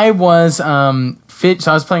 But I was so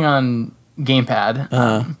I was playing on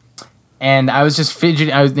gamepad, and I was just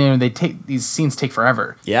fidgeting. These scenes take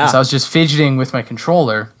forever. Yeah. So I was just fidgeting with my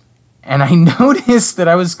controller, and I noticed that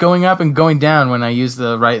I was going up and going down when I used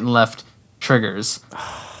the right and left triggers.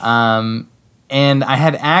 And I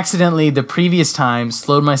had accidentally the previous time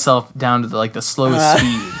slowed myself down to the slowest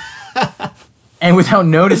speed, and without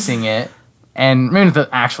noticing it. And maybe not the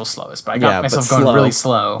actual slowest, but I got myself going really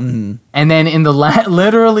slow. Mm-hmm. And then in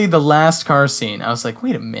literally the last car scene, I was like,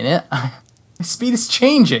 wait a minute, my speed is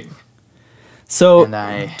changing. So,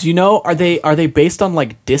 do you know, are they based on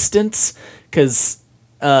like distance? Because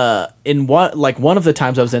in one of the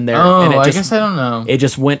times I was in there, and I guess I don't know. It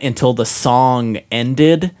just went until the song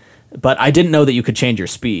ended, but I didn't know that you could change your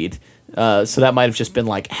speed. So that might have just been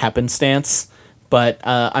like happenstance. But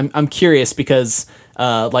I'm curious because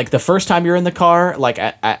like the first time you're in the car, like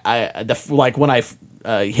when I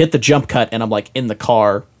hit the jump cut and I'm like in the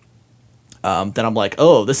car, then I'm like,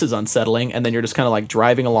 oh, this is unsettling. And then you're just kind of like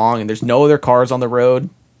driving along and there's no other cars on the road.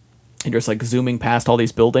 And you're just like zooming past all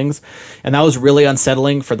these buildings. And that was really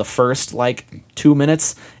unsettling for the first like 2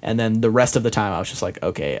 minutes. And then the rest of the time I was just like,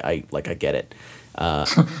 okay, I get it.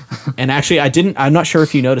 And actually I'm not sure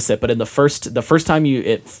if you noticed it, but in the first time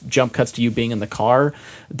it jump cuts to you being in the car,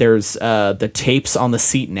 there's the tapes on the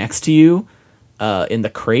seat next to you in the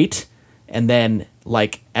crate, and then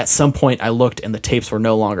like at some point I looked and the tapes were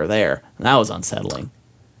no longer there, and that was unsettling.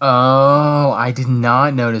 Oh, I did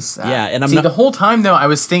not notice that. Yeah, and the whole time though I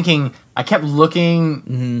was thinking, I kept looking.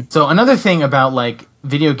 Mm-hmm. So another thing about like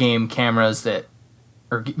video game cameras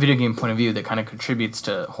or video game point of view that kind of contributes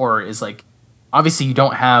to horror is like, obviously, you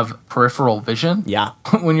don't have peripheral vision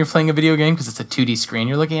when you're playing a video game because it's a 2D screen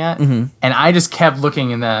you're looking at. Mm-hmm. And I just kept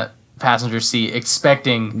looking in that passenger seat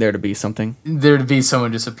expecting there to be something. There to be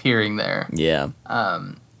someone just appearing there. Yeah.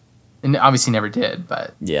 And obviously never did,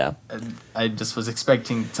 but yeah, I just was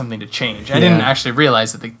expecting something to change. I didn't actually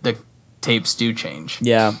realize that the tapes do change.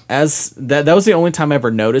 Yeah, as that was the only time I ever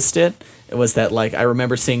noticed it. It was that like I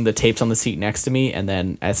remember seeing the tapes on the seat next to me, and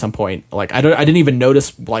then at some point like I didn't even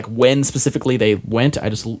notice like when specifically they went. I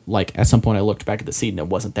just like at some point I looked back at the seat and it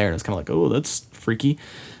wasn't there, and it's kind of like, oh, that's freaky.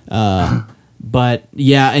 But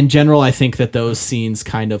yeah, in general, I think that those scenes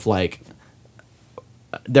kind of like,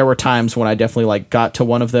 there were times when I definitely like got to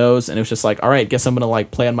one of those and it was just like, all right, guess I'm gonna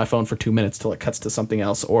like play on my phone for 2 minutes till it cuts to something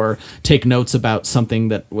else, or take notes about something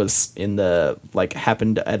that was in the like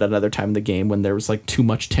happened at another time in the game when there was like too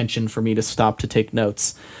much tension for me to stop to take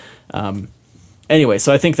notes. Anyway,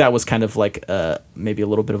 so I think that was kind of like maybe a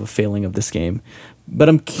little bit of a failing of this game, but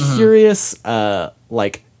I'm curious,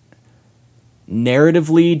 like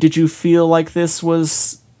narratively, did you feel like this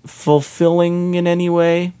was fulfilling in any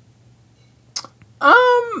way?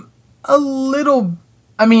 A little.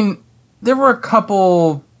 I mean, there were a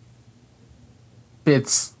couple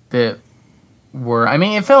bits that were. I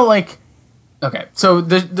mean, it felt like. Okay, so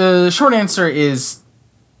the short answer is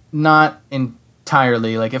not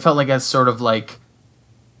entirely. Like, it felt like a sort of like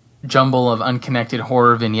jumble of unconnected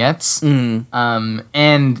horror vignettes.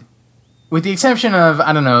 And with the exception of,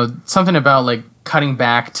 I don't know, something about like cutting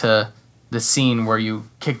back to the scene where you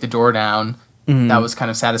kick the door down. That was kind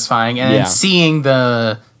of satisfying. And then seeing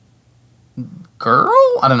the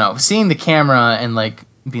girl? I don't know. Seeing the camera and like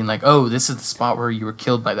being like, oh, this is the spot where you were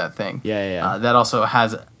killed by that thing. Yeah. That also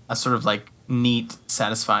has a sort of like neat,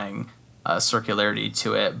 satisfying circularity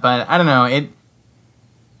to it. But I don't know,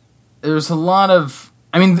 there's a lot of,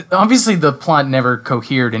 I mean, obviously the plot never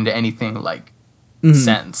cohered into anything like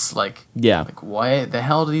sense. Like, like why the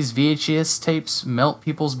hell do these VHS tapes melt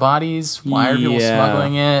people's bodies? Why are people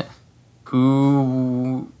smuggling it?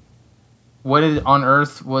 What on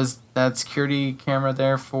earth was that security camera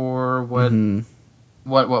there for? What?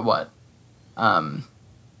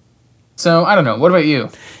 So I don't know. What about you?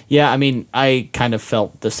 Yeah, I mean, I kind of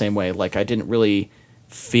felt the same way. Like, I didn't really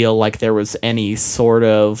feel like there was any sort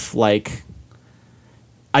of like,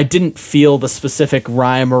 I didn't feel the specific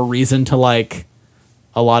rhyme or reason to like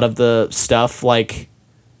a lot of the stuff. Like,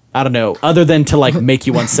 I don't know, other than to like make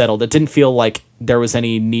you unsettled. It didn't feel like there was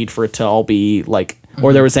any need for it to all be like,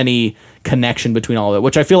 or there was any connection between all of it,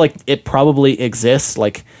 which I feel like it probably exists.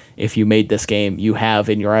 Like, if you made this game, you have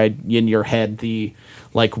in your head the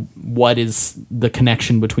like, what is the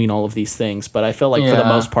connection between all of these things? But I felt like for the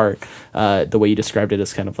most part, the way you described it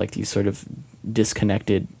as kind of like these sort of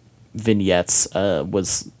disconnected vignettes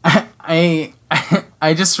was. I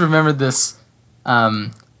just remembered this.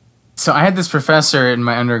 So I had this professor in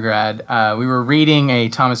my undergrad. We were reading a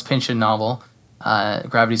Thomas Pynchon novel,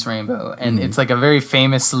 Gravity's Rainbow, and it's like a very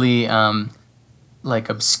famously like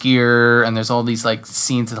obscure, and there's all these like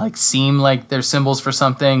scenes that like seem like they're symbols for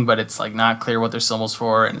something, but it's like not clear what they're symbols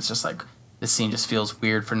for, and it's just like this scene just feels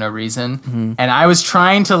weird for no reason. And I was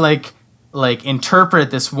trying to like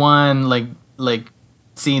interpret this one like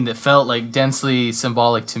scene that felt like densely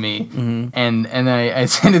symbolic to me, and I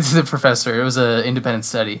sent it to the professor. It was an independent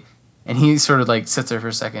study, and he sort of like sits there for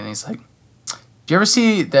a second, and he's like, "Do you ever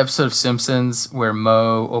see the episode of Simpsons where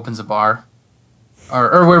Moe opens a bar,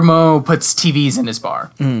 or where Moe puts TVs in his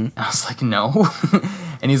bar?" And I was like, "No,"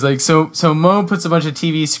 and he's like, "So Moe puts a bunch of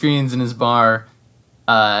TV screens in his bar,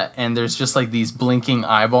 and there's just like these blinking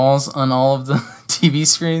eyeballs on all of the TV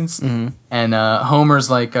screens, and Homer's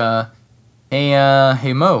like."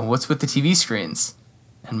 Hey Moe, what's with the TV screens?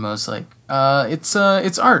 And Moe's like, it's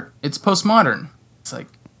art. It's postmodern. It's like,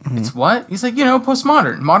 it's what? He's like,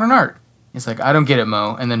 postmodern, modern art. He's like, I don't get it,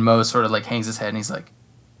 Moe. And then Moe sort of like hangs his head and he's like,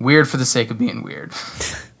 weird for the sake of being weird.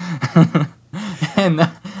 And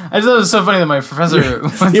I just thought it was so funny that my professor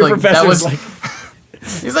was your like, professor was like,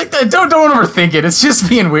 he's like, don't overthink it. It's just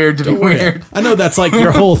being weird to be weird. I know that's like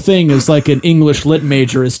your whole thing is like an English lit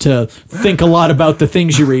major is to think a lot about the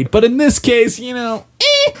things you read. But in this case, he's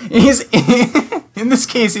in this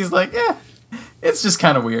case, he's like, it's just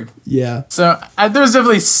kind of weird. Yeah. So there's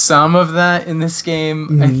definitely some of that in this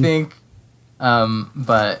game, I think.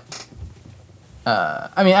 But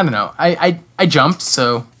I mean, I don't know. I jumped,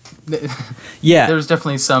 so yeah, there's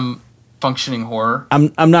definitely some functioning horror.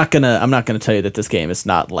 I'm not gonna tell you that this game is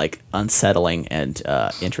not like unsettling and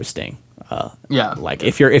interesting. Like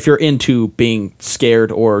if you're into being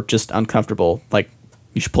scared or just uncomfortable, like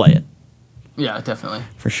you should play it. Yeah, definitely.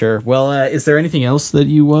 For sure. Well, is there anything else that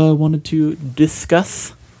you wanted to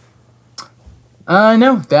discuss?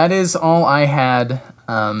 No, that is all I had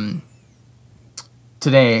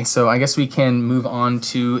today. So I guess we can move on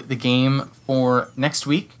to the game for next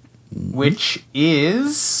week, which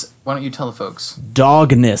is, why don't you tell the folks?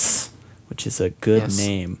 Dogness, which is a good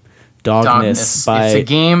name. Dogness. It's a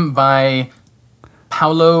game by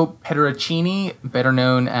Paolo Pedericini, better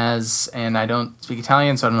known as, and I don't speak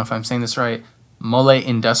Italian, so I don't know if I'm saying this right, Mole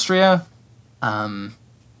Industria.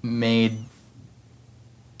 Made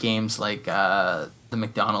games like the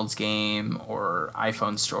McDonald's game or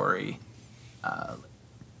iPhone Story.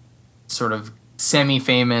 Sort of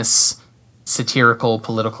semi-famous satirical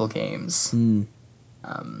political games.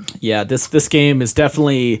 Yeah, this game is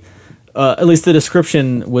definitely, at least the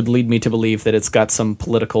description would lead me to believe that it's got some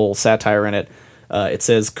political satire in it. It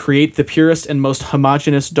says, create the purest and most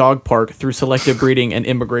homogeneous dog park through selective breeding and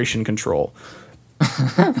immigration control.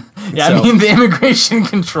 Yeah, so, I mean, the immigration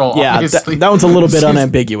control, obviously. That one's a little bit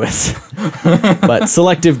unambiguous. But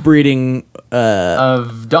selective breeding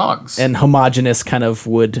of dogs and homogeneous kind of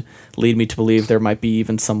would lead me to believe there might be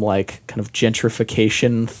even some like kind of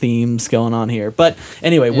gentrification themes going on here. But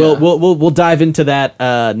anyway, we'll dive into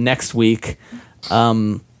that next week.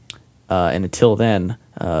 And until then,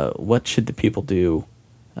 what should the people do,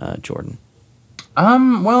 Jordan?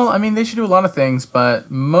 Well, I mean, they should do a lot of things,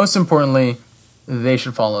 but most importantly, they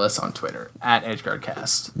should follow us on Twitter at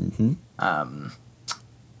EdgeGuardCast.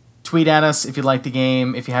 Tweet at us if you like the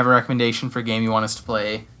game. If you have a recommendation for a game you want us to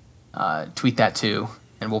play, tweet that too,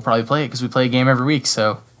 and we'll probably play it because we play a game every week.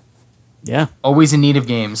 So yeah, always in need of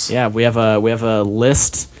games. Yeah, we have a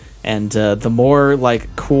list And the more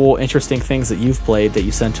like cool, interesting things that you've played that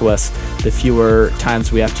you send to us, the fewer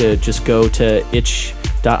times we have to just go to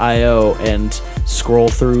itch.io and scroll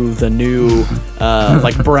through the new,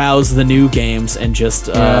 like browse the new games and just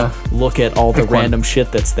look at all the random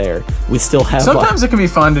shit that's there. We still have. Sometimes it can be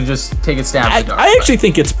fun to just take a stab in the dark. I actually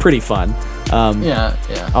think it's pretty fun. Yeah.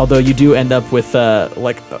 Although you do end up with,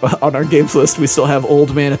 like, on our games list, we still have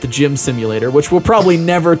Old Man at the Gym Simulator, which we'll probably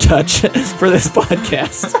never touch for this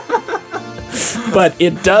podcast. But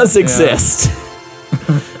it does exist.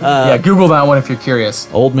 Google that one if you're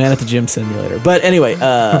curious. Old Man at the Gym Simulator. But anyway,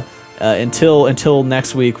 until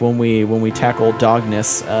next week when we tackle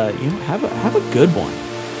Dogness, have a good one.